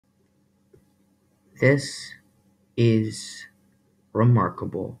This is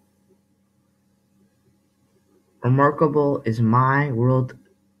remarkable. Remarkable is your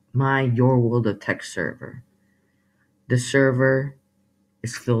world of text server. The server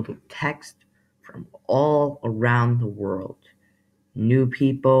is filled with text from all around the world. New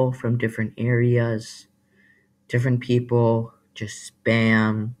people from different areas, different people just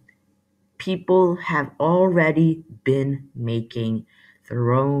spam. People have already been making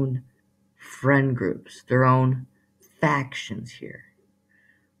their own friend groups, their own factions here.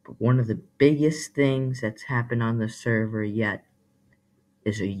 But one of the biggest things that's happened on the server yet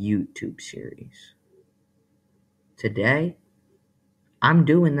is a YouTube series. Today, I'm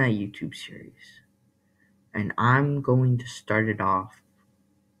doing that YouTube series, and I'm going to start it off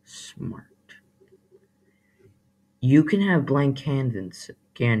smart. You can have blank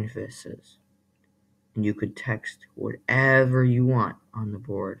canvases, and you could text whatever you want on the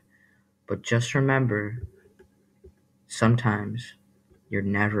board, but just remember, sometimes you're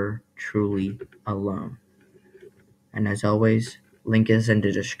never truly alone. And as always, link is in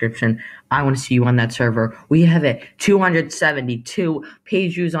the description. I want to see you on that server. We have 272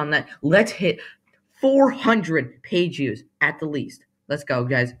 page views on that. Let's hit 400 page views at the least. Let's go,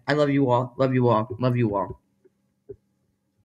 guys. I love you all. Love you all. Love you all.